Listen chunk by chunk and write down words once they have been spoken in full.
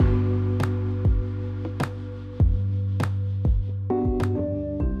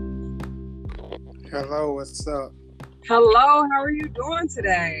Hello, what's up? Hello, how are you doing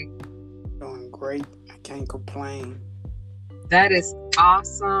today? Doing great. I can't complain. That is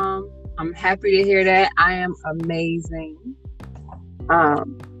awesome. I'm happy to hear that. I am amazing.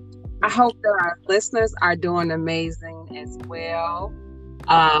 Um, I hope that our listeners are doing amazing as well.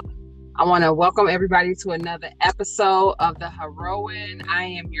 Um, I want to welcome everybody to another episode of The Heroine. I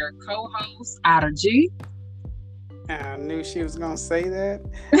am your co-host, Ada G. I knew she was gonna say that.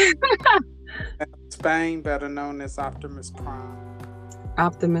 Spain, better known as Optimus Prime.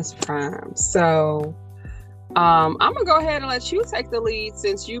 Optimus Prime. I'm gonna go ahead and let you take the lead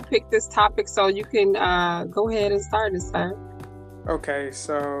since you picked this topic, so you can go ahead and start it, sir. Okay,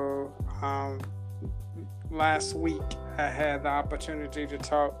 so last week I had the opportunity to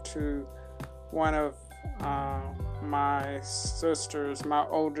talk to one of my sisters, my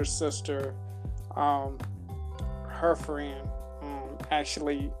older sister, um, her friend.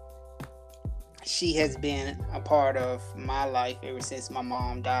 Actually, she has been a part of my life ever since my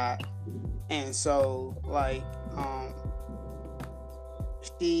mom died. And so,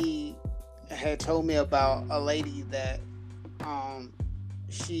 she had told me about a lady that, um,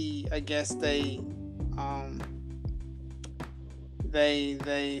 I guess um,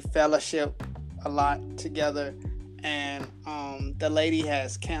 they fellowship a lot together, and the lady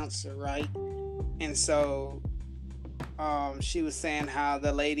has cancer, right? And so, she was saying how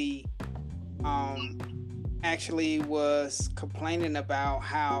the lady, um, actually was complaining about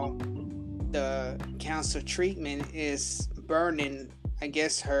how the cancer treatment is burning, I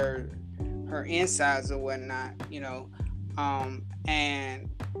guess, her insides or whatnot, and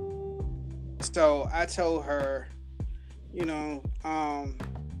so I told her, you know,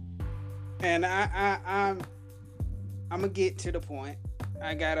 and I'm gonna get to the point.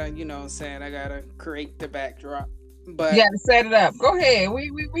 I gotta, saying I gotta create the backdrop, You but got to set it up. Go ahead.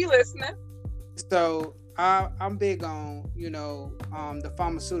 We listening. so I'm big on, the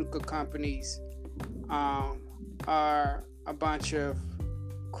pharmaceutical companies um, are a bunch of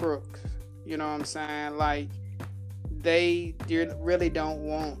crooks. You know what I'm saying? Like, they really don't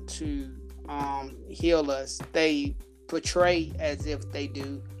want to heal us. They portray as if they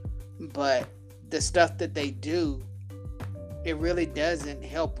do, but the stuff that they do, it really doesn't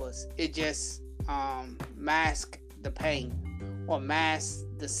help us. It just masks the pain or masks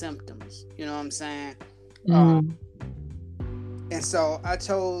the symptoms. You know what I'm saying? Um, Mm. and so I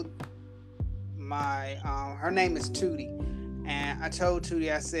told my her name is Tootie, and I told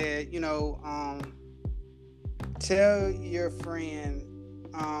Tootie, I said, tell your friend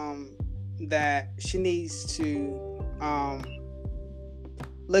that she needs to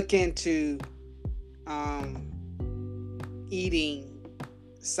look into um, eating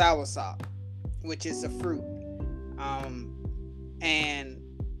soursop, which is a fruit. And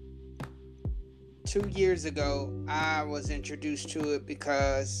 2 years ago, I was introduced to it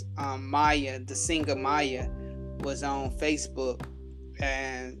because Maya, the singer Maya, was on Facebook,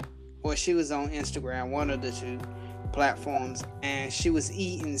 and well, she was on Instagram, one of the two platforms, and she was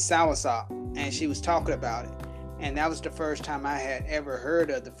eating soursop, and she was talking about it, and that was the first time I had ever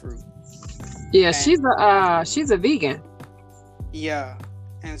heard of the fruit. Yeah, And she's a vegan. yeah,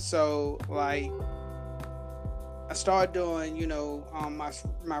 and so like I started doing,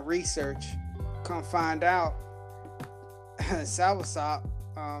 my research. Come find out, soursop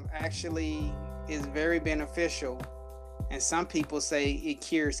actually is very beneficial, and some people say it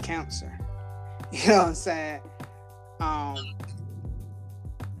cures cancer. You know what I'm saying? Um,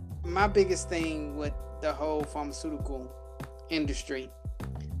 my biggest thing with the whole pharmaceutical industry,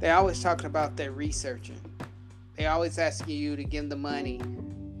 they always talking about their researching. They always asking you to give them the money,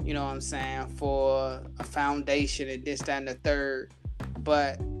 you know what I'm saying, for a foundation and this, that, and the third.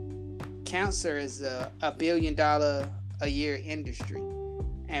 But cancer is a $1 billion a year industry.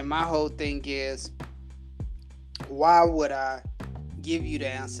 And my whole thing is, why would I give you the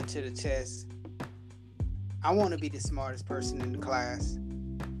answer to the test? I want to be the smartest person in the class.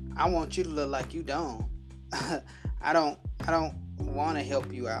 I want you to look like you don't. I don't want to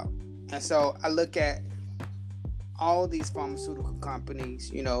help you out. And so I look at all these pharmaceutical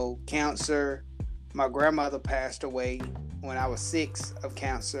companies, cancer. My grandmother passed away when I was 6 of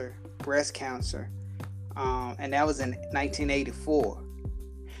cancer, breast cancer. And that was in 1984.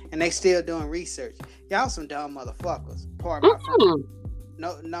 And they still doing research. Y'all some dumb motherfuckers. Pardon my friend.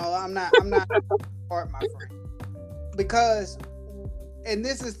 Mm. No, I'm not pardon my friend. Because, and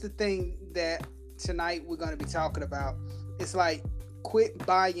this is the thing that tonight we're going to be talking about. It's like, quit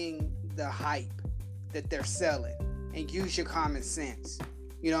buying the hype that they're selling and use your common sense.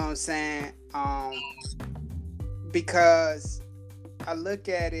 You know what I'm saying? Because I look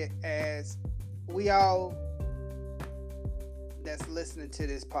at it as we all that's listening to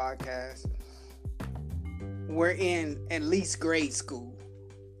this podcast, we're in at least grade school.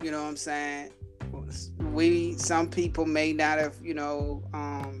 You know what I'm saying? Some people may not have,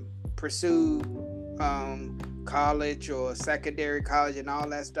 pursued college or secondary college and all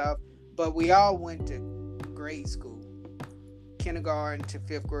that stuff, but we all went to grade school, kindergarten to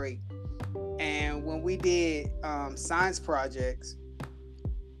fifth grade. And when we did science projects,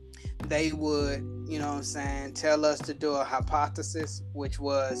 they would, tell us to do a hypothesis, which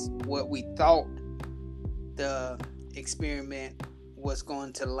was what we thought the experiment was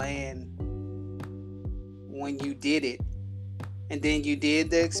going to land when you did it. And then you did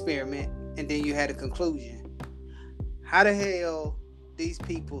the experiment, and then you had a conclusion. How the hell these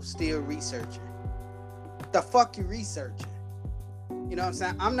people still researching? The fuck you researching? You know what I'm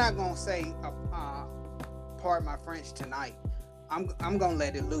saying? I'm not gonna say pardon my French tonight. I'm gonna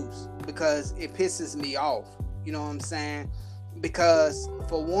let it loose because it pisses me off. You know what I'm saying? Because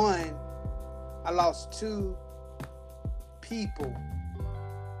for one, I lost two people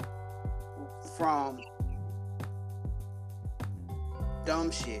from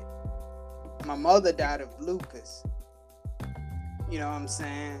dumb shit. My mother died of lupus. You know what I'm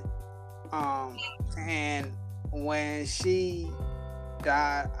saying? And when she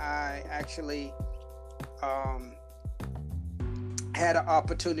died, I actually had an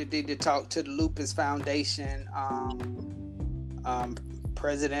opportunity to talk to the Lupus Foundation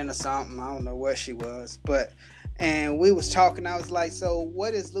president or something. I don't know where she was, and we was talking. I was like, so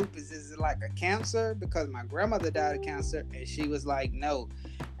what is lupus? Is it like a cancer? Because my grandmother died of cancer, and she was like, no.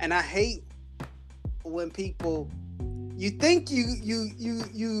 And I hate when people, you think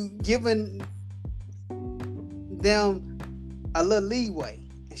you giving them a little leeway.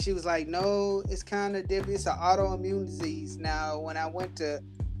 And she was like, no, it's kind of different. It's an autoimmune disease. Now, when I went to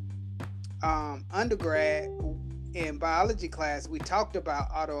undergrad in biology class, we talked about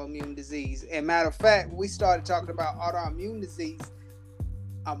autoimmune disease. And matter of fact, we started talking about autoimmune disease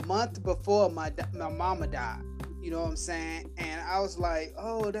a month before my mama died. You know what I'm saying? And I was like,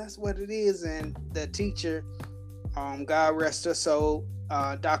 oh, that's what it is. And the teacher, God rest her soul,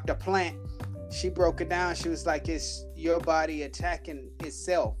 Dr. Plant, she broke it down. She was like, it's your body attacking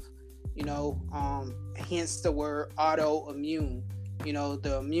itself, hence the word autoimmune.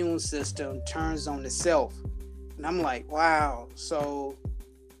 The immune system turns on itself. And I'm like, wow. So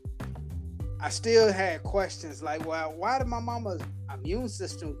I still had questions like, well, why did my mama's immune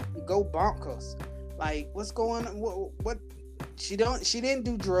system go bonkers? Like, what's going on? What she didn't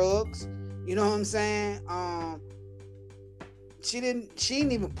do drugs. You know what I'm saying? She didn't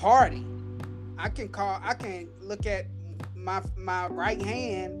even party. I can look at my right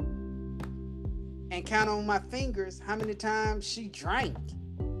hand and count on my fingers how many times she drank.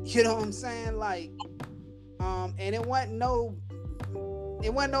 You know what I'm saying? Like, and it wasn't no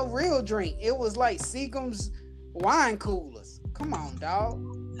real drink. It was like Seagram's wine coolers. Come on, dog.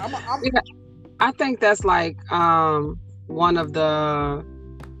 I think that's like one of the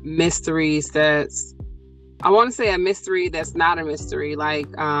mysteries that's, I want to say a mystery that's not a mystery. Like,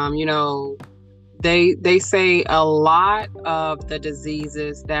 they say a lot of the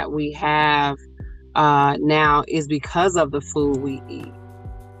diseases that we have now is because of the food we eat.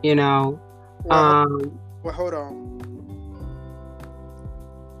 Well, hold on.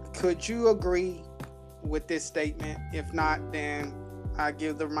 Could you agree with this statement? If not, then I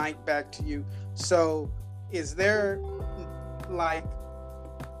give the mic back to you. So, is there like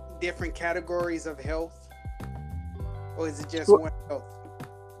different categories of health, or is it just one health?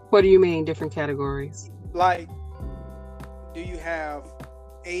 What do you mean, different categories? Like, do you have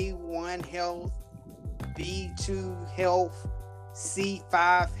A1 health, B2 health,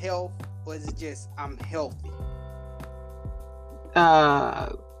 C5 health, or is it just I'm healthy? I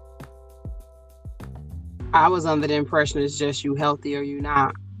was under the impression it's just you healthy or you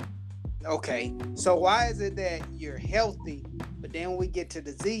not. Okay, so why is it that you're healthy, but then when we get to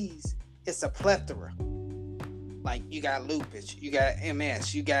disease, it's a plethora? Like, you got lupus, you got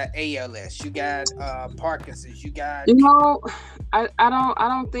MS, you got ALS, you got Parkinson's, you got. I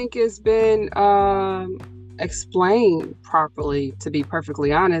don't think it's been explained properly, to be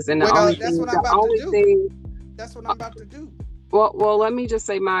perfully honest. And that's what I'm about to do. Well, let me just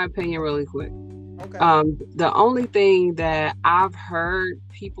say my opinion really quick. Okay. The only thing that I've heard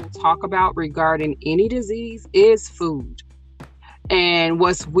people talk about regarding any disease is food. And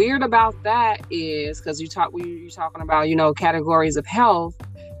what's weird about that is, because you're talking about, categories of health,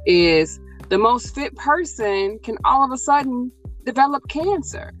 is the most fit person can all of a sudden develop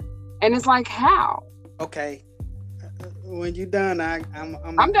cancer. And it's like, how? Okay. when you done,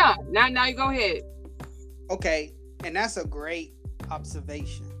 I'm done. Now you go ahead. okay, and that's a great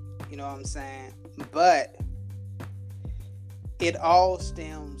observation. You know what I'm saying? But it all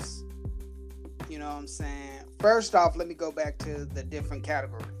stems, you know what I'm saying? First off, let me go back to the different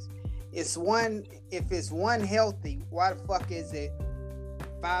categories. It's one, if it's one healthy, why the fuck is it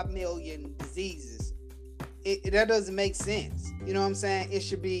 5 million diseases? That doesn't make sense. You know what I'm saying? It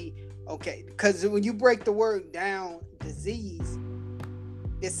should be okay. Because when you break the word down, disease,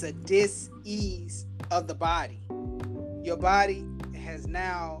 it's a dis-ease of the body. Your body has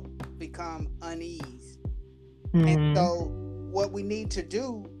now become uneased. Mm-hmm. And so what we need to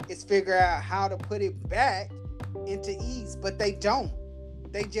do is figure out how to put it back into ease. But they don't.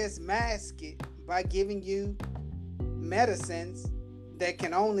 They just mask it by giving you medicines that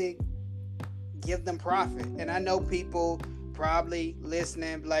can only give them profit. And I know people probably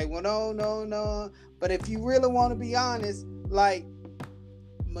listening like, well, no. But if you really want to be honest, like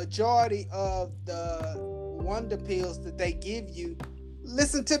majority of the wonder pills that they give you,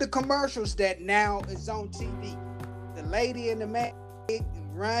 listen to the commercials that now is on TV. The lady and the man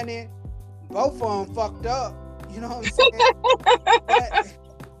running, both of them fucked up. You know what I'm saying?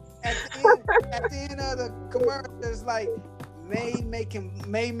 But at the end of the commercial, it's like may make you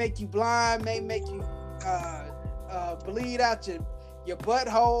blind, may make you bleed out your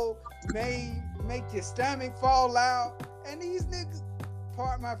butthole, may make your stomach fall out. And these niggas,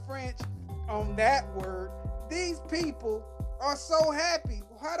 pardon my French on that word, these people are so happy.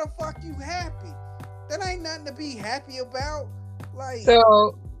 How the fuck you happy? That ain't nothing to be happy about. Like,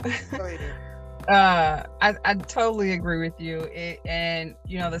 so I totally agree with you. And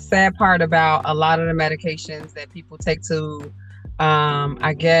you know, the sad part about a lot of the medications that people take to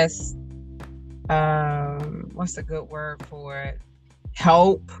I guess what's a good word for it?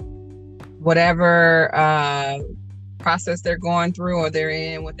 Help whatever process they're going through or they're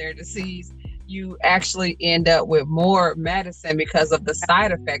in with their disease, you actually end up with more medicine because of the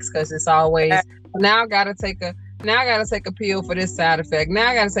side effects, because it's always now I gotta take a pill for this side effect. Now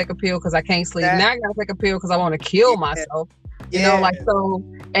I gotta take a pill because I can't sleep. Now I gotta take a pill because I want to kill myself. You know, like, so,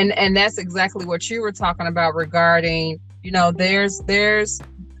 and that's exactly what you were talking about regarding, you know, there's no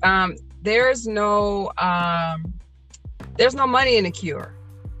money in a cure.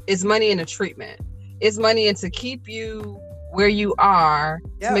 It's money in a treatment. It's money in to keep you where you are,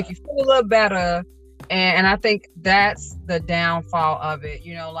 to make you feel a little better. And I think that's the downfall of it,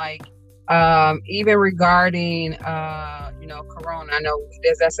 you know, like, even regarding, you know, Corona, I know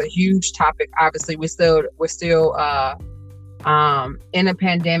that's a huge topic. Obviously we're still in a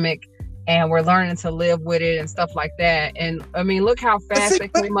pandemic, and we're learning to live with it and stuff like that. And I mean, look how fast they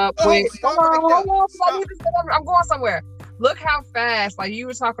came up with. Hold on, I'm going somewhere. Look how fast, like you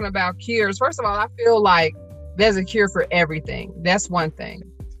were talking about cures. First of all, I feel like there's a cure for everything. That's one thing.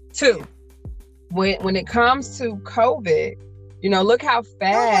 Two, when it comes to COVID, you know, look how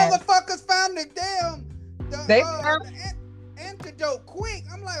fast. Those motherfuckers found the antidote quick.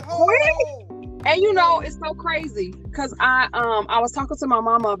 I'm like, quick. And you know, it's so crazy because I was talking to my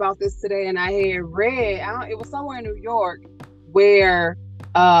mama about this today, and I had read, it was somewhere in New York where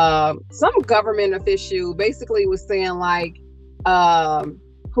some government official basically was saying like,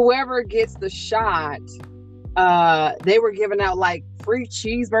 whoever gets the shot, they were giving out like free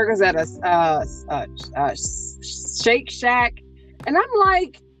cheeseburgers at a Shake Shack. And I'm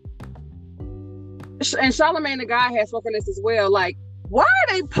like, and Charlamagne the guy has spoken this as well, like, why are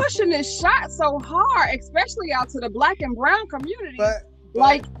they pushing this shot so hard, especially out to the Black and brown community? But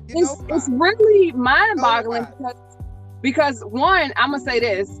like, it's really mind-boggling because one, I'm gonna say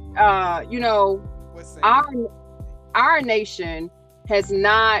this, you know, our nation has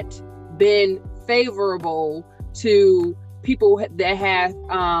not been favorable to people that have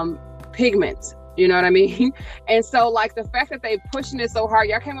pigments. You know what I mean? And so, like, the fact that they pushing it so hard,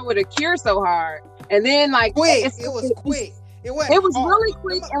 y'all came up with a cure so hard, and then like quick, it was quick. It was really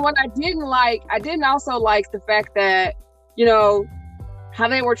quick. And what I didn't also like the fact that, you know, how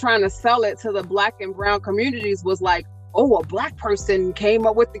they were trying to sell it to the Black and brown communities was like, oh, a Black person came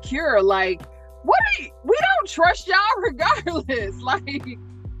up with the cure. Like, we don't trust y'all regardless. Like,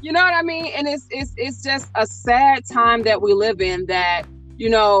 you know what I mean? And it's just a sad time that we live in, that, you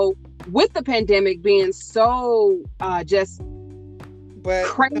know, with the pandemic being so just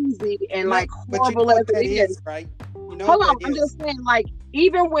crazy and like horrible as it is, right? You know, hold on, I'm just saying, like,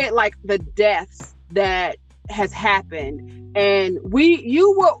 even with like the deaths that has happened, and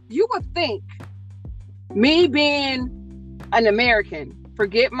you would think, me being an American,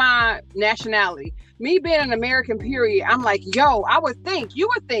 forget my nationality, me being an American period, I'm like, yo, you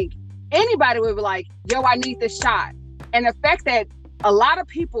would think anybody would be like, yo, I need this shot. And the fact that a lot of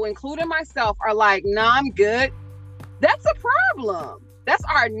people, including myself, are like, nah, I'm good. That's a problem. That's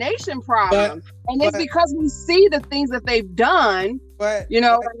our nation But problem. And it's but because we see the things that they've done. You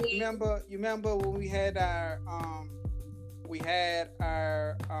know but what I mean? you remember when we had our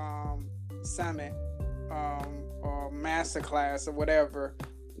summit or master class or whatever.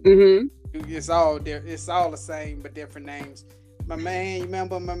 Mm-hmm. It's all the same but different names. My man, you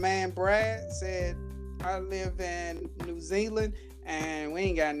remember my man Brad said, I live in New Zealand and we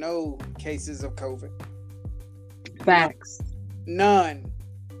ain't got no cases of COVID. Facts. None.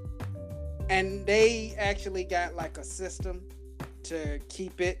 And they actually got like a system to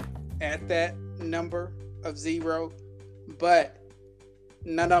keep it at that number of 0, but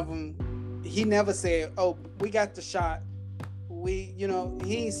none of them. He never said, "Oh, we got the shot." He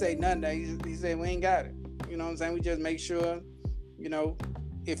ain't say nothing. He said we ain't got it. You know what I'm saying? We just make sure,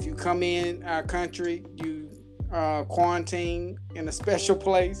 if you come in our country, you quarantine in a special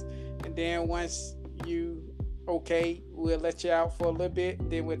place, and then once you okay, we'll let you out for a little bit.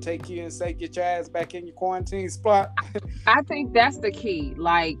 Then we'll take you and say get your ass back in your quarantine spot. I think that's the key.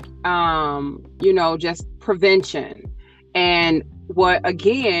 Like, just prevention. And what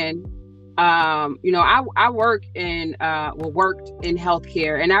again, I worked in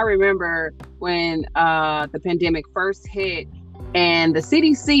healthcare, and I remember when the pandemic first hit, and the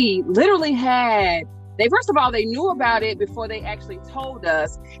CDC literally had first of all, they knew about it before they actually told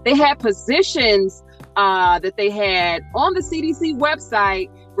us. They had positions that they had on the CDC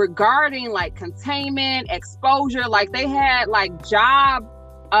website regarding like containment, exposure. Like they had like job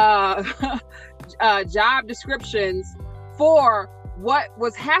job descriptions for what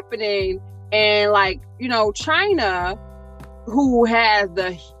was happening. And like, China, who has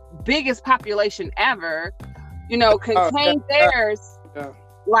the biggest population ever, contained theirs. Yeah.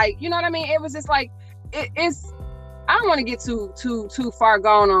 Like, you know what I mean? It was just like, it's, I don't want to get too far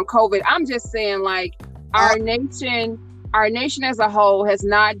gone on COVID. I'm just saying, like, our nation as a whole has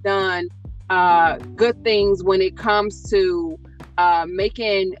not done good things when it comes to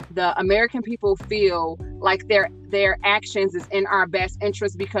making the American people feel like their actions is in our best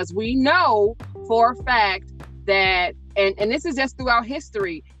interest, because we know for a fact that, and this is just throughout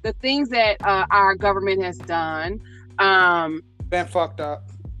history, the things that our government has done been fucked up.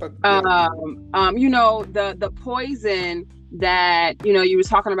 But the poison that you were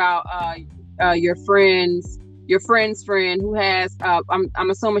talking about, your friend's friend who has I'm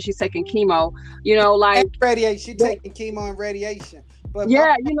assuming she's taking chemo, like and radiation. She's taking chemo and radiation. But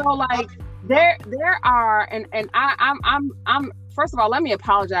yeah, there are, and I'm first of all, let me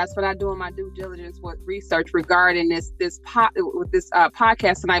apologize for not doing my due diligence with research regarding this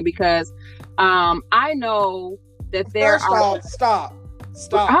podcast tonight, because I know that there first are off, stop.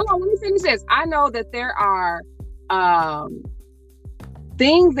 Hold on, let me finish this. I know that there are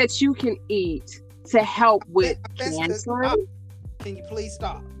things that you can eat to help with cancer. Can you please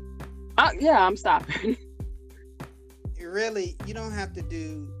stop? Yeah, I'm stopping. You don't have to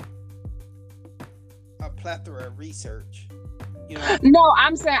do a plethora of research. No,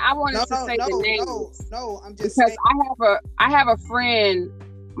 I'm saying I wanted to say the names. No, I'm just because saying. I have a friend,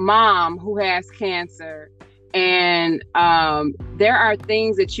 mom, who has cancer. And there are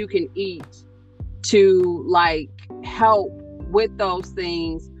things that you can eat to like help with those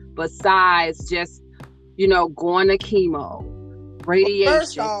things besides just, going to chemo,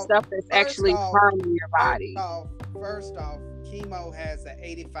 radiation, stuff that's actually harming your body. First off, chemo has an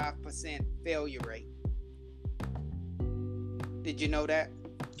 85% failure rate. Did you know that?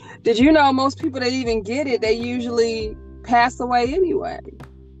 Did you know most people that even get it, they usually pass away anyway?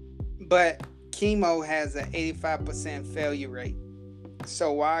 But chemo has an 85% failure rate.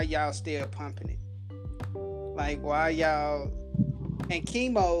 So why are y'all still pumping it? Like, why y'all... And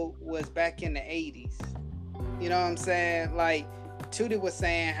chemo was back in the 80s. You know what I'm saying? Like, Tootie was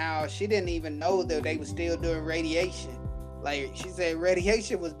saying how she didn't even know that they were still doing radiation. Like, she said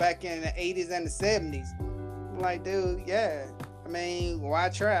radiation was back in the 80s and the 70s. I'm like, dude, yeah. I mean, why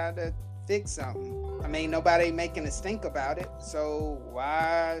try to fix something? I mean, nobody making a stink about it. So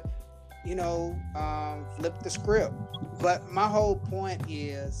why... flip the script. But my whole point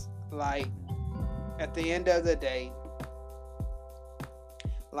is, like, at the end of the day,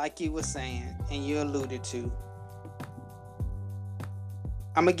 like you were saying and you alluded to,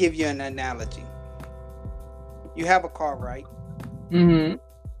 I'm gonna give you an analogy. You have a car, right? Mm-hmm.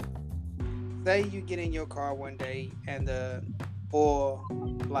 Say you get in your car one day and the oil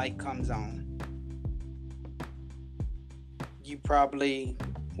light comes on. You probably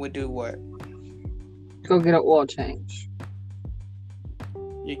would do what? Go get an oil change.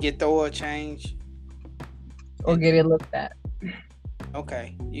 You get the oil change. or get it looked at.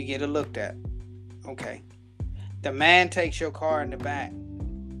 Okay, you get it looked at. Okay. The man takes your car in the back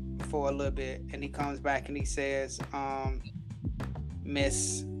for a little bit, and he comes back and he says,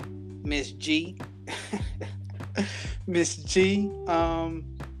 Miss Miss G, Miss G,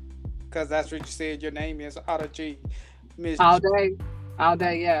 because that's what you said your name is, Auto G, Miss All G, day, all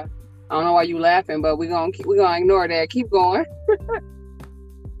day. Yeah. I don't know why you laughing, but we gonna ignore that. Keep going.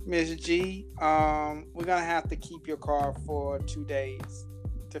 Miss G. We're gonna have to keep your car for 2 days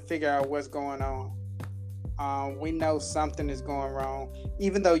to figure out what's going on. We know something is going wrong,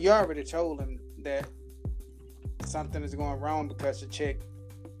 even though you already told him that something is going wrong because the check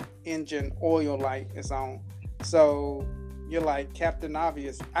engine oil light is on. So you're like, Captain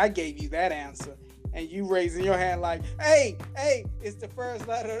Obvious, I gave you that answer. And you raising your hand like, hey, it's the first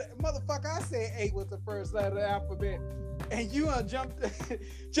letter. Motherfucker, I said A was the first letter of the alphabet. And you jumped,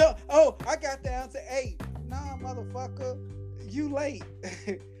 oh, I got the answer A. Nah, motherfucker, you late.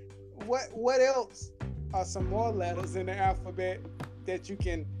 What else are some more letters in the alphabet that you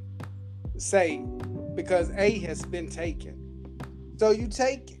can say? Because A has been taken. So you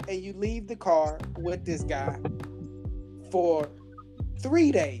take and you leave the car with this guy for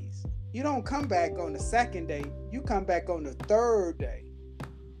 3 days. You don't come back on the second day. You come back on the third day.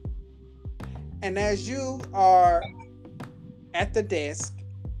 And as you are at the desk,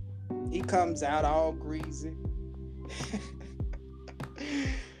 he comes out all greasy.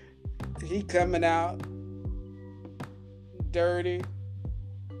 He coming out dirty.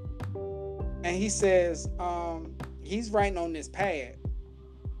 And he says, he's writing on this pad.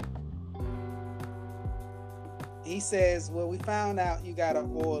 He says, well, we found out you got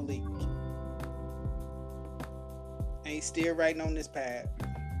an oil leak. And he's still writing on this pad.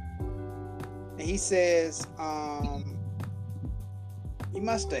 And he says, you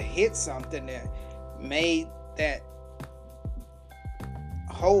must have hit something that made that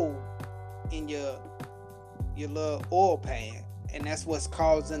hole in your little oil pan. And that's what's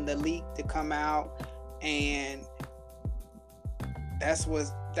causing the leak to come out. And that's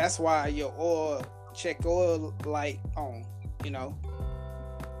why your check oil light on,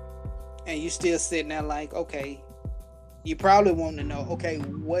 and you still sitting there like, okay, you probably want to know, okay,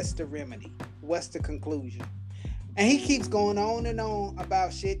 what's the remedy, what's the conclusion? And he keeps going on and on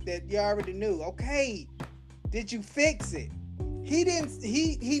about shit that you already knew. Okay, did you fix it?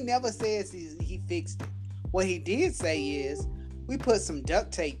 He never says he fixed it. What he did say is, we put some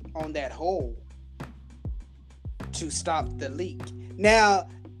duct tape on that hole to stop the leak. Now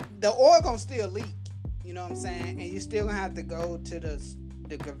the oil gonna still leak, you know what I'm saying? And you still gonna have to go to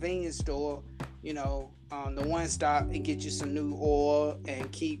the convenience store, the one stop, and get you some new oil and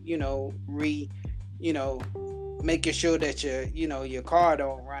keep, making sure that your car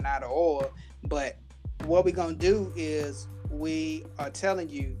don't run out of oil. But what we're gonna do is we are telling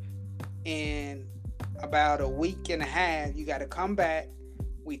you in about a week and a half, you got to come back.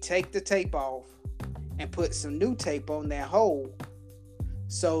 We take the tape off and put some new tape on that hole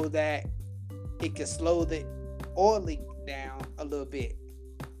so that it can slow the oil leak down a little bit.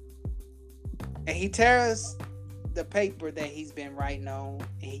 And he tears the paper that he's been writing on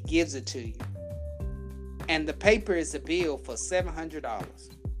and he gives it to you. And the paper is a bill for $700.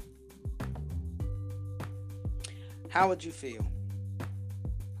 How would you feel?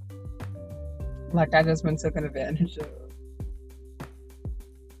 Like I just been taken advantage of.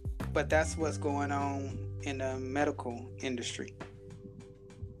 But that's what's going on in the medical industry.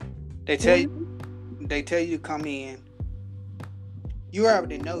 They tell you to come in. You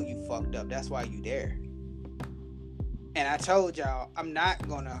already know you fucked up. That's why you there. And I told y'all I'm not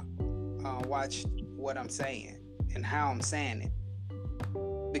gonna watch what I'm saying and how I'm saying it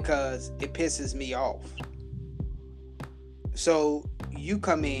because it pisses me off. So you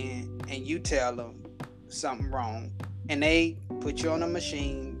come in and you tell them something wrong, and they put you on a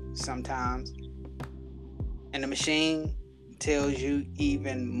machine sometimes, and the machine tells you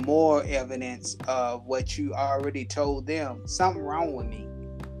even more evidence of what you already told them. Something wrong with me.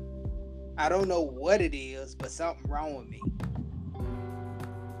 I don't know what it is, but something wrong with me.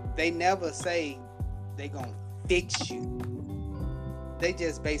 They never say they gonna fix you. They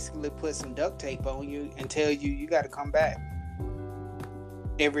just basically put some duct tape on you and tell you got to come back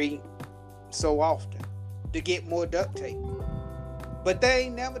every so often to get more duct tape. But they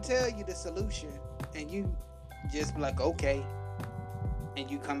never tell you the solution, and you just be like, okay,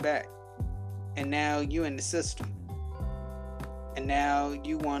 and you come back, and now you in the system, and now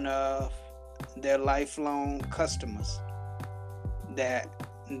you one of their lifelong customers that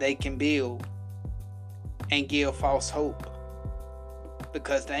they can build and give false hope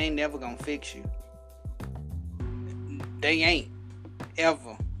because they ain't never gonna fix you. they ain't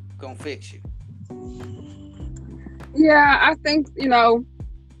ever gonna fix you. Yeah, I think,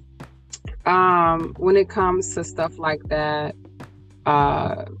 when it comes to stuff like that,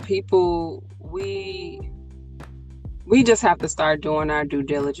 people, we just have to start doing our due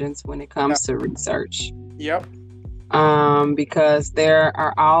diligence when it Yeah. comes to research. Yep. Because there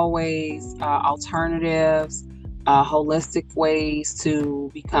are always alternatives, holistic ways to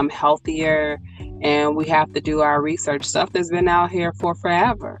become healthier, and we have to do our research. Stuff that's been out here for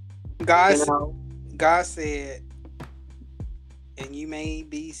forever, God, you know. God said, and you may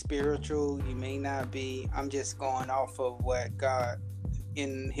be spiritual, you may not be. I'm just going off of what God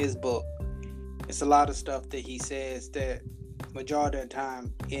in His book. It's a lot of stuff that He says that majority of the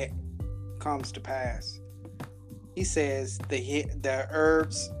time it comes to pass. He says the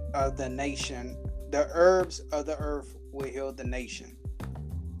herbs of the nation, the herbs of the earth will heal the nation.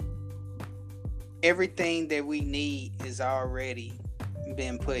 Everything that we need is already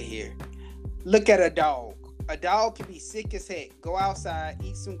been put here. Look at a dog. A dog can be sick as heck. Go outside,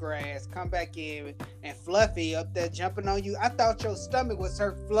 eat some grass, come back in, and Fluffy up there jumping on you. I thought your stomach was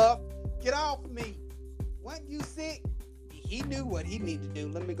hurt, Fluff. Get off me. Wasn't you sick? He knew what he needed to do.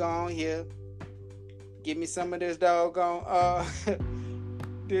 Let me go on here. Give me some of this doggone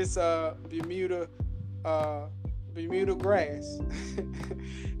this Bermuda grass.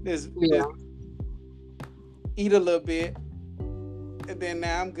 this eat a little bit, and then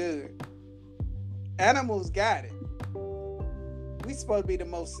now I'm good. Animals got it. We supposed to be the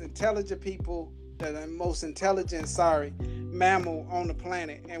most intelligent people, the most intelligent, mammal on the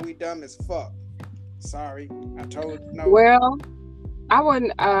planet, and we dumb as fuck. Sorry, I told no. Well, I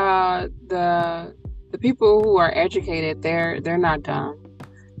wouldn't. The people who are educated, they're not dumb.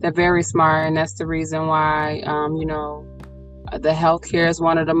 They're very smart, and that's the reason why the healthcare is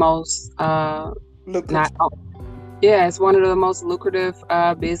one of the most lucrative. It's one of the most lucrative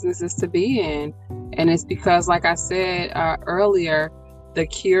businesses to be in, and it's because, like I said earlier, the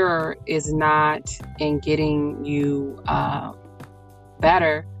cure is not in getting you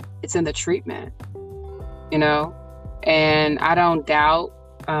better; it's in the treatment. And I don't doubt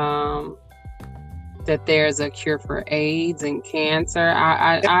that there's a cure for AIDS and cancer.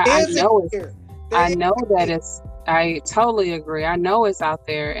 I know it's. I know that it's. I totally agree. I know it's out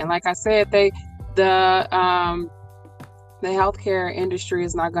there, and like I said, the healthcare industry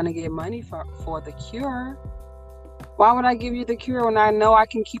is not going to get money for the cure. Why would I give you the cure when I know I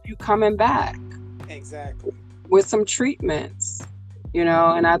can keep you coming back? Exactly. With some treatments,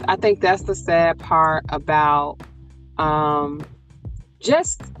 and I think that's the sad part about.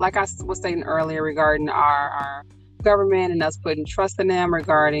 Just like I was saying earlier regarding our government and us putting trust in them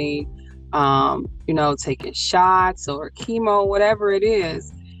regarding, taking shots or chemo, whatever it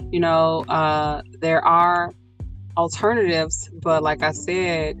is, there are alternatives, but like I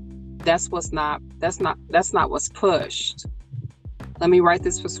said, that's not what's pushed. Let me write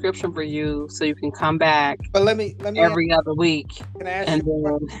this prescription for you so you can come back. But let me every other week. Can I ask and you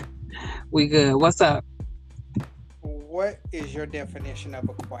then we good. What's up? What is your definition of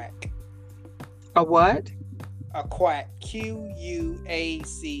a quack? A what? A quack. Quack.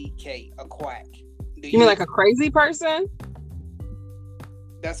 A quack. You mean like a crazy person?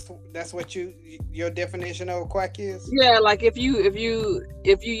 That's what your definition of a quack is? Yeah, like if you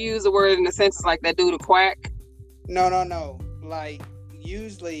use the word in a sentence like that dude a quack. No. Like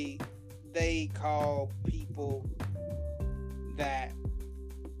usually they call people that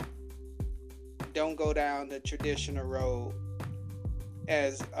don't go down the traditional road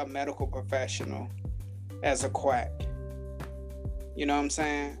as a medical professional as a quack. You know what I'm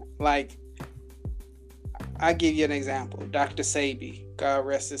saying? Like, I give you an example. Dr. Sebi, God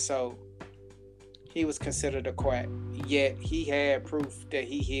rest his soul, he was considered a quack, yet he had proof that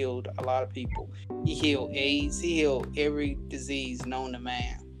he healed a lot of people. He healed AIDS, he healed every disease known to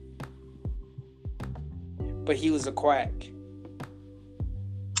man. But he was a quack.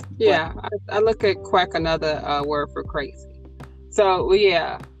 Yeah, I look at quack another word for crazy. So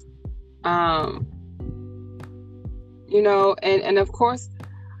yeah, and of course,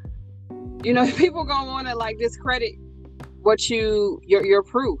 people gonna want to like discredit what your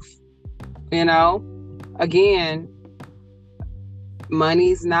proof. Again,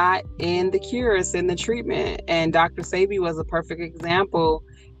 money's not in the cure; it's in the treatment. And Dr. Sebi was a perfect example.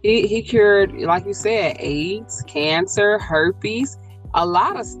 He cured, like you said, AIDS, cancer, herpes, a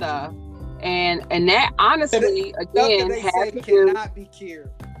lot of stuff, and that honestly again has to cannot be cured.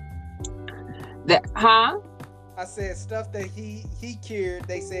 I said stuff that he cured.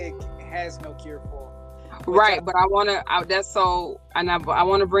 They said has no cure for. Right, but I want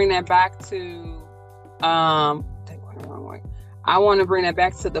to bring that back to I want to bring that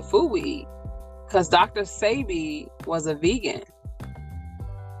back to the food we eat, because Dr. Sebi was a vegan,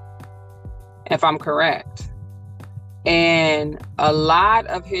 if I'm correct. And a lot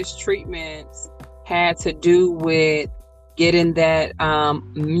of his treatments had to do with getting that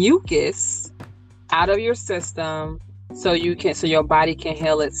mucus out of your system so your body can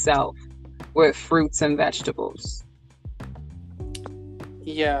heal itself with fruits and vegetables.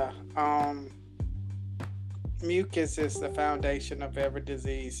 Yeah. Mucus is the foundation of every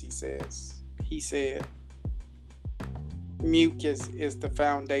disease, he says. He said, mucus is the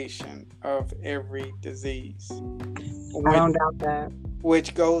foundation of every disease. I Which, don't doubt that.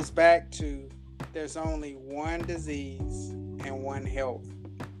 which goes back to there's only one disease and one health.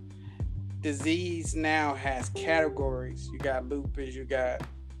 Disease now has categories. You got lupus, you got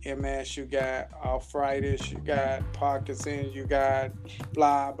MS, you got arthritis, you got Parkinson's, you got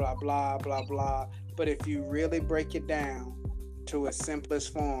blah, blah, blah, blah, blah. But if you really break it down to its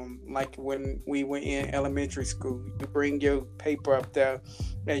simplest form, like when we were in elementary school, you bring your paper up there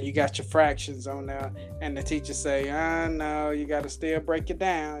and you got your fractions on there, and the teacher say, no, you got to still break it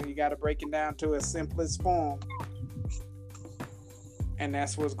down. You got to break it down to its simplest form. And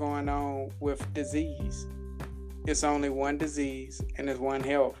that's what's going on with disease. It's only one disease and it's one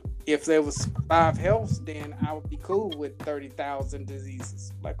health. If there was 5 healths, then I would be cool with 30,000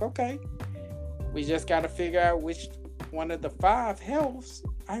 diseases. Like, okay, we just got to figure out which one of the 5 healths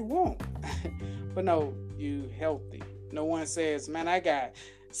I want. But no, you healthy. No one says, man, I got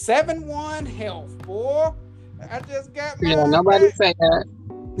 7-1 health, boy. I just got Yeah, mine nobody back. say that.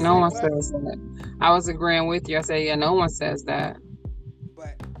 No Say one what? says that. I was agreeing with you. I say, yeah, no one says that.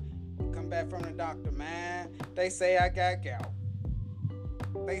 But come back from the doctor, man. They say I got gout.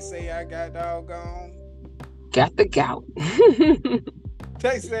 They say I got doggone. Got the gout.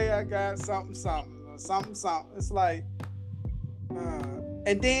 They say I got something, something, or something, something. It's like,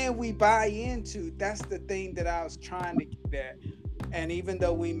 and then we buy into. That's the thing that I was trying to get at. And even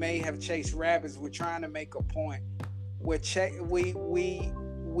though we may have chased rabbits, we're trying to make a point. We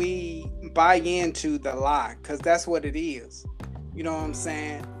buy into the lie, because that's what it is. You know what I'm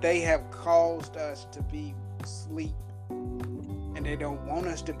saying? They have caused us to be asleep, and they don't want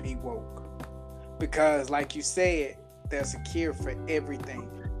us to be woke. Because, like you said, there's a cure for everything.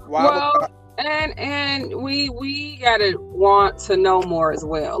 Why Well, would and we gotta want to know more as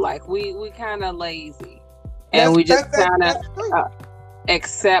well. Like we kind of lazy, and we just kind of that's true.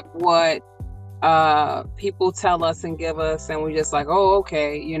 accept what people tell us and give us, and we just like, oh,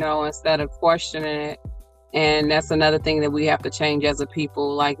 okay, instead of questioning it. And that's another thing that we have to change as a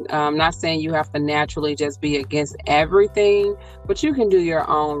people. Like, I'm not saying you have to naturally just be against everything, but you can do your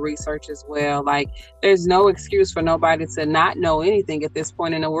own research as well. Like, there's no excuse for nobody to not know anything at this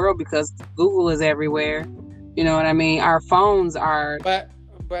point in the world, because Google is everywhere. You know what I mean? Our phones are, But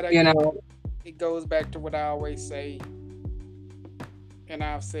but you again, know, it goes back to what I always say, and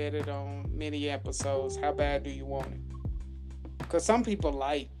I've said it on many episodes. How bad do you want it? Because some people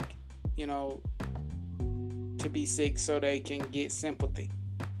like, you know, to be sick so they can get sympathy.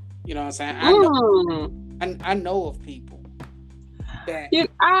 You know what I'm saying? I know of people that.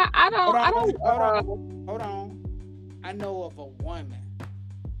 I Hold don't, on, I don't, hold on, hold on. I know of a woman.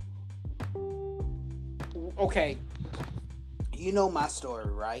 Okay, you know my story,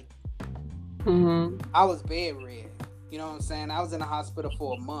 right? I was bedridden. You know what I'm saying? I was in the hospital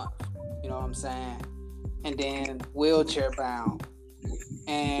for a month. You know what I'm saying? And then wheelchair bound.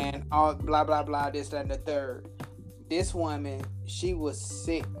 And all blah blah blah, this, that, and the third. This woman, she was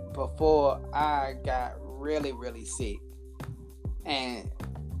sick before I got really, really sick. And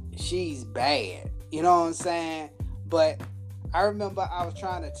she's bad. You know what I'm saying? But I remember I was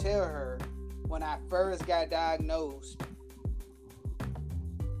trying to tell her when I first got diagnosed.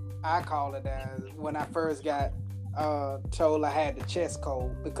 I call it as when I first got told I had the chest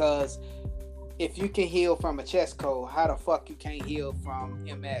cold, because if you can heal from a chest cold, how the fuck you can't heal from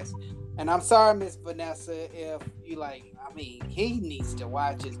MS? And I'm sorry, Miss Vanessa, if you like, I mean, he needs to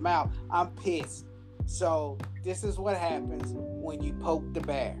watch his mouth. I'm pissed. So this is what happens when you poke the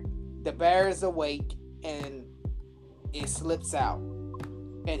bear. The bear is awake and it slips out,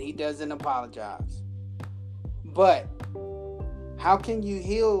 and he doesn't apologize. But how can you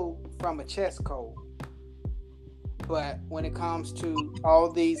heal from a chest cold? But when it comes to all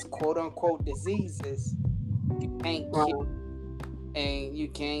these quote unquote diseases, you can't cure and you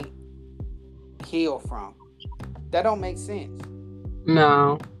can't heal from. That don't make sense.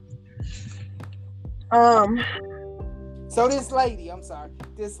 no. So this lady, I'm sorry,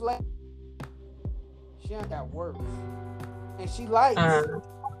 this lady, she done got worse, and she likes Uh,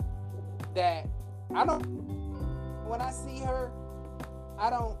 that. I don't when I see her, I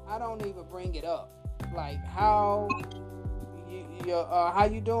don't even bring it up. Like how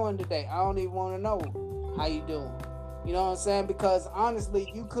you doing today? I don't even want to know how you doing. You know what I'm saying? Because honestly,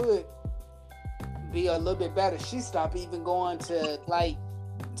 you could be a little bit better. She stopped even going to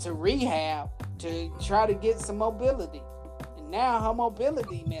rehab to try to get some mobility, and now her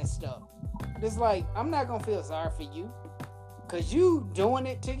mobility messed up. It's like, I'm not gonna feel sorry for you, cause you doing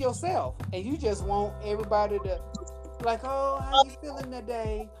it to yourself, and you just want everybody to like, oh, how you feeling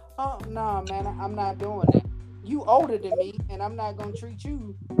today? Oh, no, man, I'm not doing that. You older than me, and I'm not gonna treat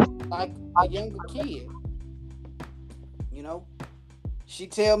you like a younger kid. You know, she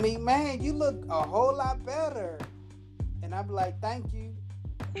tell me, man, you look a whole lot better, and I'm like, thank you.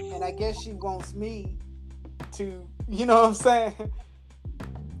 And I guess she wants me to, you know what I'm saying?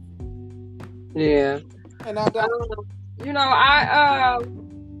 Yeah. And I don't. I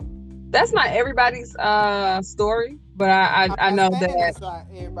that's not everybody's story, but I'm I not know saying that that's not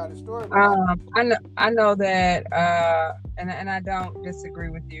everybody's story, but I. I know that and I don't disagree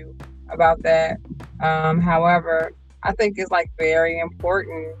with you about that. However, I think it's like very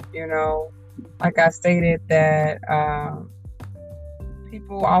important, like I stated that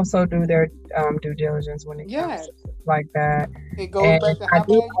people also do their due diligence when it comes Yeah, to stuff like that. it goes And back to how bad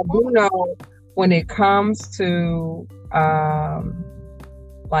I you do want it. know when it comes to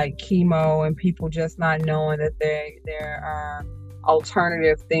like chemo and people just not knowing that there are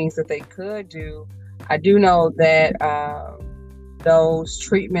alternative things that they could do. I do know that those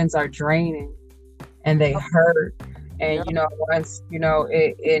treatments are draining and they hurt, and Yeah, once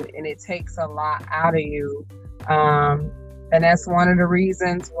it takes a lot out of you, um, and that's one of the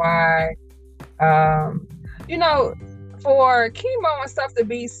reasons why um, you know for chemo and stuff to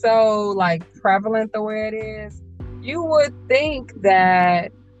be so like prevalent the way it is, you would think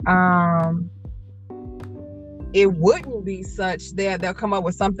that um it wouldn't be such that they'll come up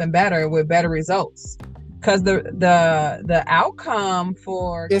with something better with better results, because the outcome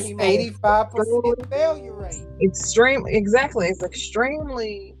for it's chemo is 85% failure rate. exactly, it's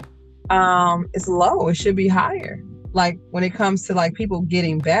extremely it's low. It should be higher, like when it comes to like people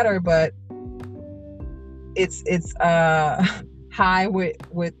getting better, but it's high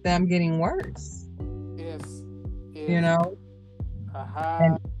with them getting worse, It's you is know a high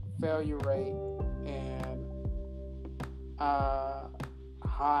and failure rate and uh,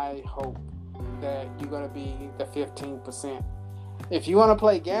 high hope that you're gonna be the 15%. If you want to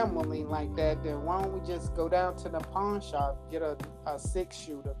play gambling like that, then why don't we just go down to the pawn shop, get a 6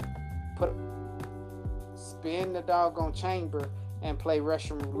 shooter, put spin the doggone chamber, and play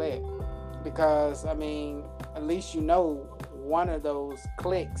Russian roulette? Because I mean, at least you know one of those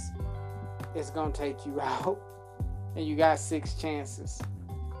clicks is gonna take you out, and you got 6 chances.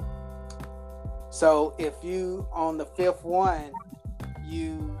 So if you on the fifth one,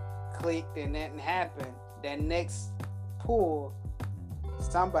 you clicked and nothing happened, that next pull,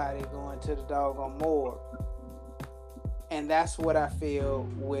 somebody going to the doggone morgue. And that's what I feel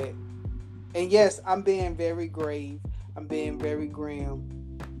with. And yes, I'm being very grave. I'm being very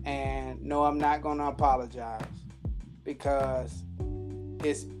grim. And no, I'm not going to apologize because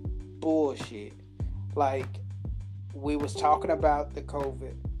it's bullshit. Like, we was talking about the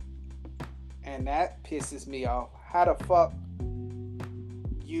COVID, and that pisses me off. How the fuck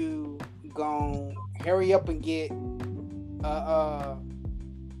you gon' hurry up and get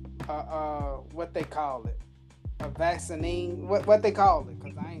what they call it, a vaccine, what they call it,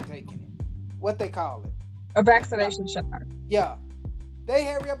 because I ain't taking it, what they call it, a vaccination shot. yeah, they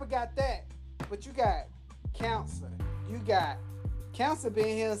hurry up and got that. But you got cancer, you got cancer been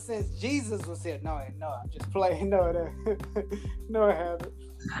here since Jesus was here. No, I'm just playing. No, that no, I haven't.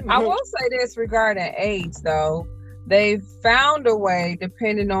 I will say this regarding AIDS, though. They've found a way,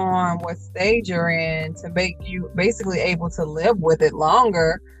 depending on what stage you're in, to make you basically able to live with it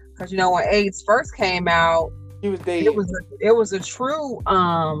longer. Because when AIDS first came out, He was it dead. was a true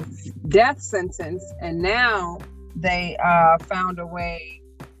death sentence, and now they found a way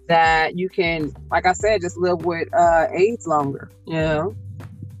that you can, like I said, just live with AIDS longer.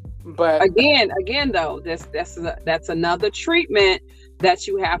 But Again, though, that's another treatment that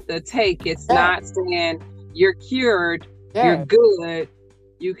you have to take. It's yeah, not saying you're cured, you're yeah. good,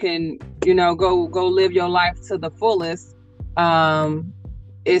 you can go live your life to the fullest.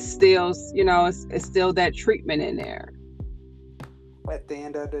 It's still it's still that treatment in there. At the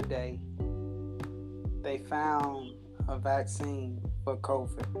end of the day, they found a vaccine for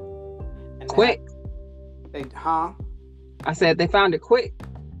COVID, and now Quick. they, huh? I said they found it quick.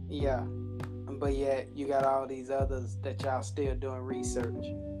 Yeah, but yet you got all these others that y'all still doing research.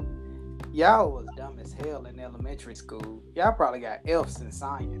 Y'all was dumb dumb as hell in elementary school. Y'all probably got F's in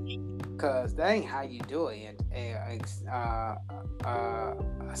science, cause that ain't how you do it in a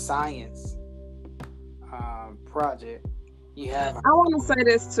science project. You have I want to say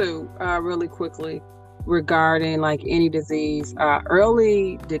this too, really quickly, regarding like any disease.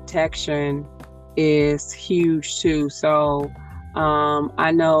 Early detection is huge too. So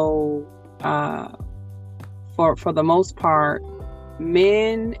I know for the most part,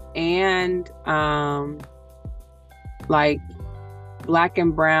 men and like black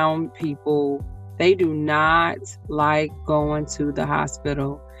and brown people, they do not like going to the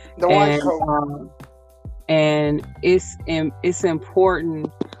hospital, the white and coat. It's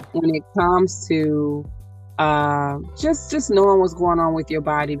important when it comes to just knowing what's going on with your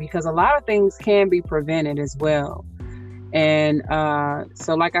body, because a lot of things can be prevented as well. And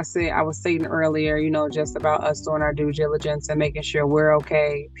so, like I said, I was stating earlier, just about us doing our due diligence and making sure we're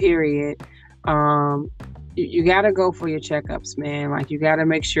okay, period. You got to go for your checkups, man. Like, you got to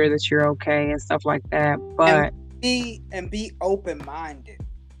make sure that you're okay and stuff like that. and But be open minded.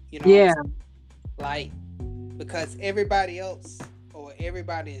 You know what I'm yeah, saying? Like, because everybody else or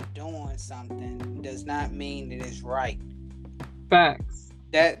everybody is doing something does not mean that it's right. facts.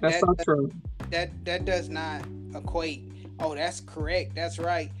 That That's that so true. that does not equate. Oh, that's correct. That's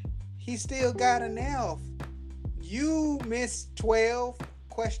right. He still got an F. You missed 12,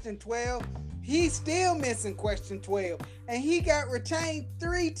 question 12. He's still missing question 12. And he got retained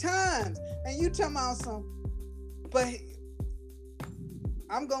 3 times. And you talking about some, but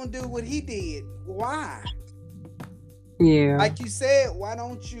I'm going to do what he did. Why? Yeah. Like you said, why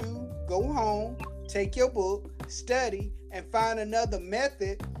don't you go home, take your book, study, and find another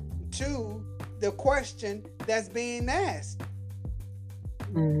method to the question that's being asked?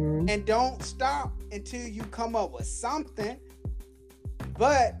 Mm-hmm. And don't stop until you come up with something.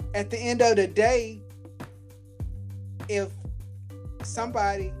 But at the end of the day, if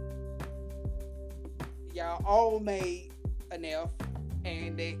somebody, y'all all made an F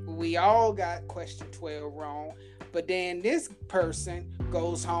and we all got question 12 wrong, but then this person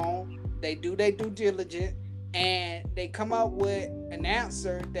goes home, they do their due diligence, and they come up with an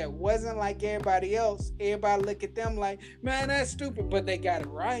answer that wasn't like everybody else. Everybody look at them like, man, that's stupid, but they got it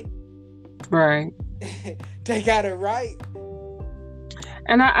right. Right. They got it right.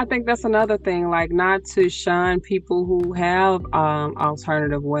 And I think that's another thing, like, not to shun people who have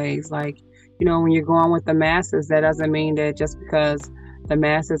alternative ways. Like, when you're going with the masses, that doesn't mean that just because the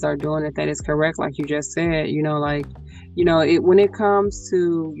masses are doing it that is correct, like you just said. Like, when it comes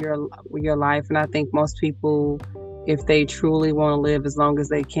to your life, and I think most people, if they truly want to live as long as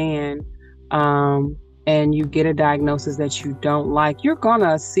they can, and you get a diagnosis that you don't like, you're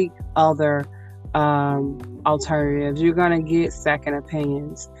gonna seek other alternatives. You're gonna get second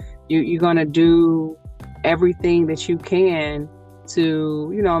opinions. You're gonna do everything that you can to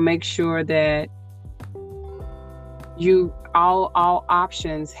make sure that all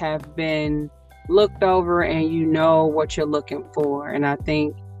options have been looked over and you know what you're looking for. And I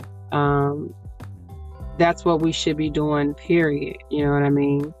think that's what we should be doing, period. You know what I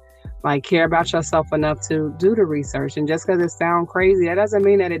mean? Like, care about yourself enough to do the research. And just because it sounds crazy, that doesn't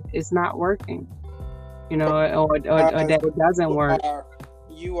mean that it's not working, or that it doesn't work.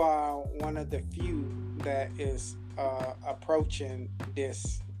 You are one of the few that is approaching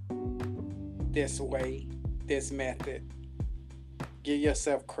this way, this method. Give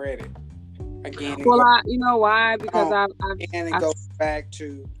yourself credit. Again, Well, you know why? Because it goes back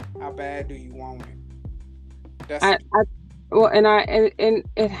to, how bad do you want it? That's well, and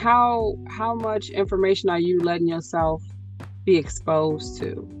how much information are you letting yourself be exposed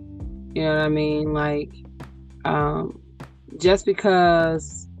to? You know what I mean? Like, just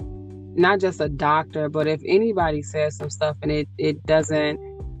because, not just a doctor, but if anybody says some stuff and it doesn't,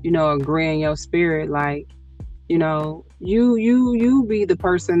 agree in your spirit, like, you be the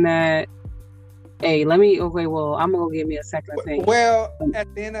person that, hey, okay, well, I'm gonna give me a second opinion. Well,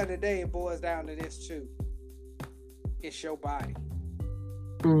 at the end of the day, it boils down to this too. It's your body.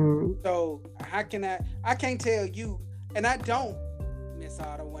 Mm-hmm. So how can I can't tell you, and I don't, Miss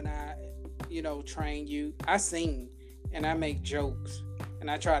Otta, when I, train you, I sing and I make jokes and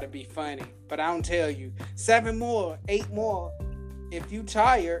I try to be funny, but I don't tell you 7 more, 8 more. If you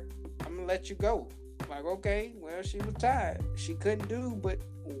tired, I'm gonna let you go. Like, okay, well, she was tired. She couldn't do but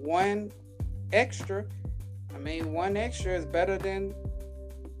one extra. I mean, one extra is better than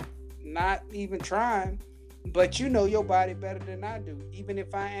not even trying. But you know your body better than I do. Even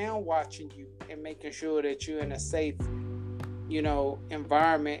if I am watching you and making sure that you're in a safe,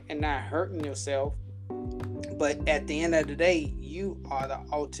 environment and not hurting yourself. But at the end of the day, you are the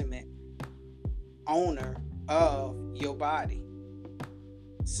ultimate owner of your body.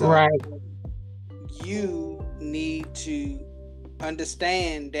 So Right. you need to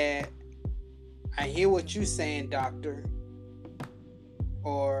understand that I hear what you're saying, doctor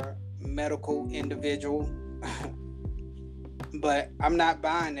or medical individual, but I'm not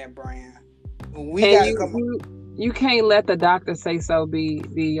buying that brand. We And got to you come. you you can't let the doctor say so be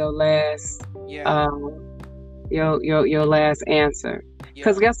your last Yeah, um your last answer.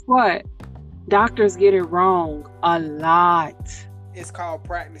 Because yeah. guess what? Doctors get it wrong a lot. It's called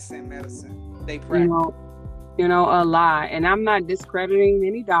practicing medicine. They You practice. know, a lot. And I'm not discrediting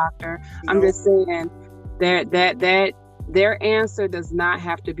any doctor. I'm No, just saying that their answer does not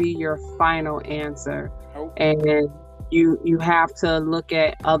have to be your final answer. nope. And you have to look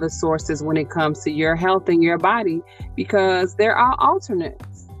at other sources when it comes to your health and your body, because there are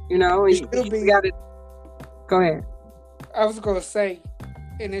alternates, and It you should be. got to go ahead. I was gonna say,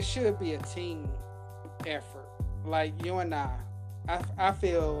 and it should be a team effort. Like you and I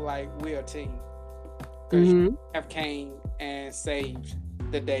feel like we're a team because you Hmm. have came and saved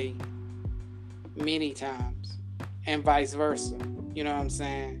the day many times, and vice versa. You know what I'm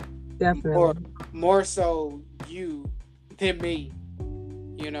saying? More, Definitely. more so you than me.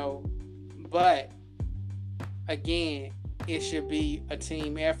 You know, but again, it should be a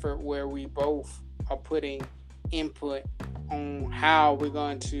team effort where we both are putting input on how we're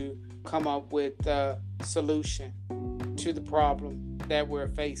going to come up with a solution to the problem that we're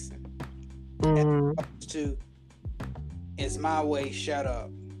facing. As Hmm. opposed to, it's my way, shut up.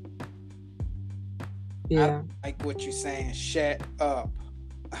 I don't Yeah, like what you're saying, shut up.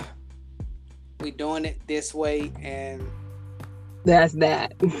 We doing it this way, and that's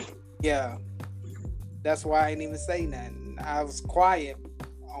that. yeah, that's why I didn't even say nothing. I was quiet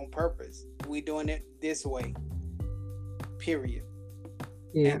on purpose. We doing it this way, period.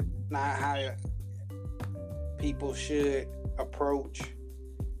 And Yeah. not how people should approach,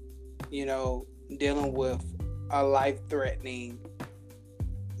 you know, dealing with a life-threatening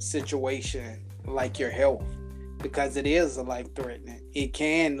situation like your health, because it is a life-threatening. It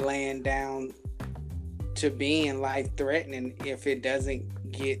can land down to being life-threatening if it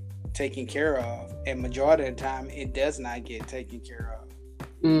doesn't get taken care of, and majority of the time it does not get taken care of.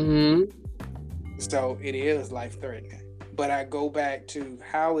 Hmm. So it is life-threatening. But I go back to,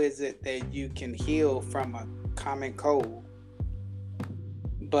 how is it that you can heal from a common cold,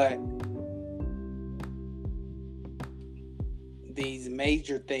 but these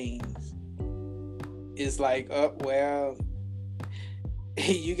major things is like, oh well,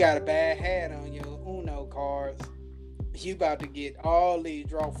 you got a bad hat on your Uno cards. You about to get all these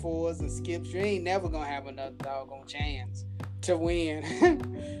draw fours and skips. You ain't never gonna have another doggone chance to win.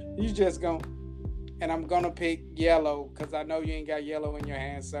 You just gonna, and I'm gonna pick yellow because I know you ain't got yellow in your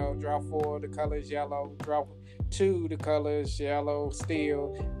hand. So draw four, the color is yellow. Draw two, the color is yellow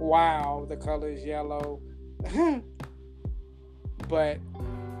still. Wow, the color is yellow. But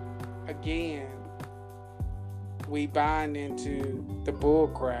again, we bind into the bull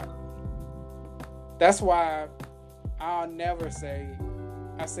crap. That's why I'll never say,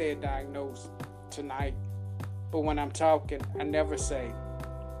 I said diagnosed tonight, but when I'm talking, I never say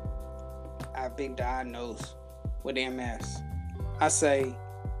I've been diagnosed with MS. I say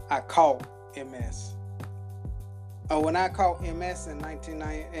I caught MS. When I caught MS in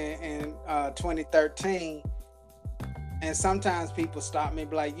 2013, and sometimes people stop me,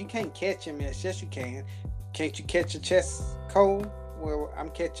 be like, "You can't catch MS." Yes, you can. Can't you catch a chest cold? Well, I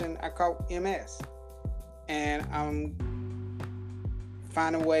caught MS, and I'm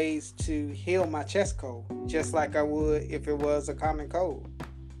finding ways to heal my chest cold, just like I would if it was a common cold.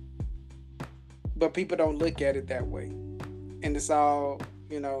 But people don't look at it that way, and it's all,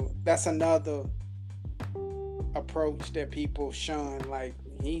 that's another approach that people shun. Like,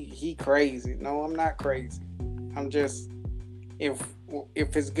 he crazy. No, I'm not crazy. I'm just, if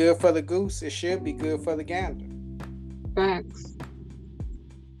if it's good for the goose, it should be good for the gander. Facts.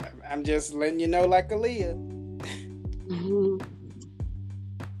 I'm just letting you know, like Aaliyah. Hmm.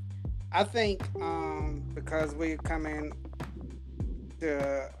 I think because we're coming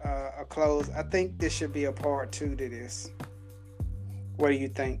to a close, I think this should be a part two to this. What do you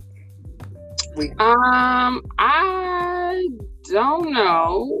think? We I don't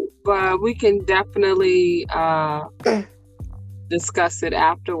know, but we can definitely discuss it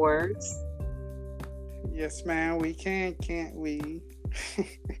afterwards. Yes, man. We can, can't we?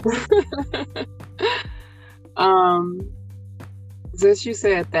 um, since you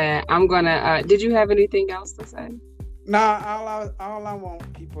said that, I'm gonna. Did you have anything else to say? Nah, all I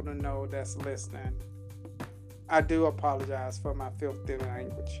want people to know that's listening, I do apologize for my filthy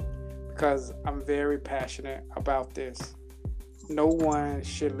language because I'm very passionate about this. No one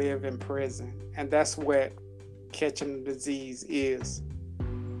should live in prison, and that's what catching the disease is.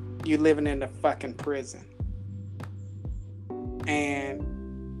 You living in a fucking prison,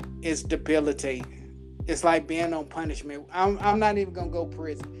 and it's debilitating. It's like being on punishment. I'm not even gonna go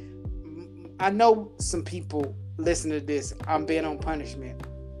prison. I know some people listen to this. I'm being on punishment,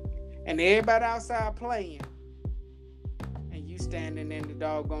 and everybody outside playing, and you standing in the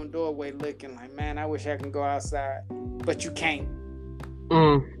doggone doorway looking like, man, I wish I can go outside, but you can't,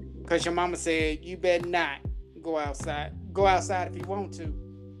 because your mama said you better not go outside. Go outside if you want to,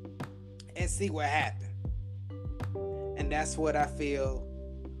 and see what happens. And that's what I feel,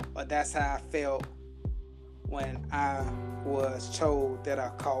 or that's how I felt when I was told that I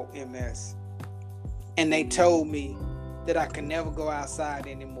caught MS. And they told me that I could never go outside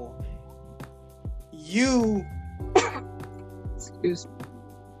anymore. You, excuse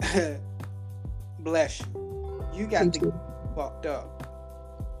me, bless you. You got to get fucked up.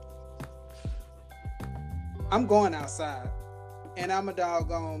 I'm going outside, and I'm a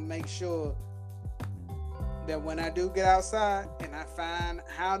doggone make sure that when I do get outside and I find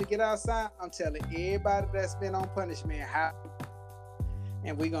how to get outside, I'm telling everybody that's been on punishment how,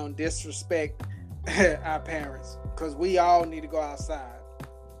 and we're gonna disrespect our parents, because we all need to go outside,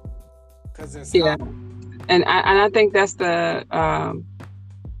 because it's hot. And I think that's the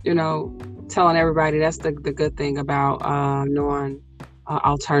telling everybody, that's the good thing about knowing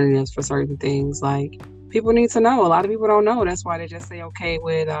alternatives for certain things. Like, people need to know. A lot of people don't know. That's why they just say okay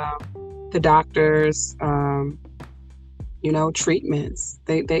with the doctors, treatments.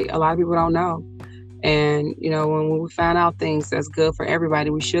 They a lot of people don't know. And, when we find out things that's good for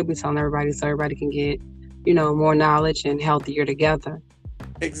everybody, we should be telling everybody so everybody can get, more knowledge and healthier together.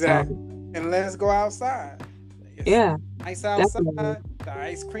 Exactly. And let's go outside. It's nice outside. Definitely. The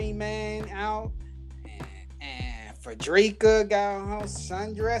ice cream man out. And Frederica got her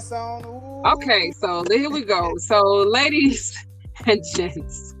sundress on. Ooh. Okay, so here we go. So, ladies and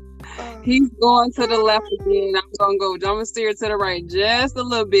gents, he's going to the left again. I'm gonna steer to the right just a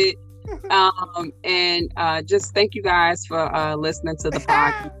little bit. And just thank you guys for listening to the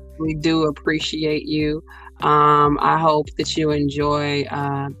podcast. We do appreciate you. I hope that you enjoy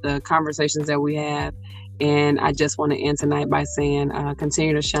the conversations that we have. And I just want to end tonight by saying,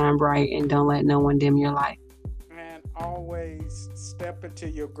 continue to shine bright and don't let no one dim your light. And always step into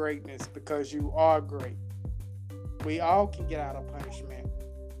your greatness, because you are great. We all can get out of punishment.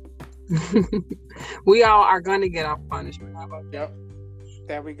 We all are going to get off punishment. How about that? Yep.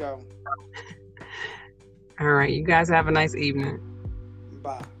 There we go. All right. You guys have a nice evening.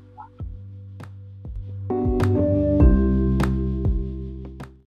 Bye.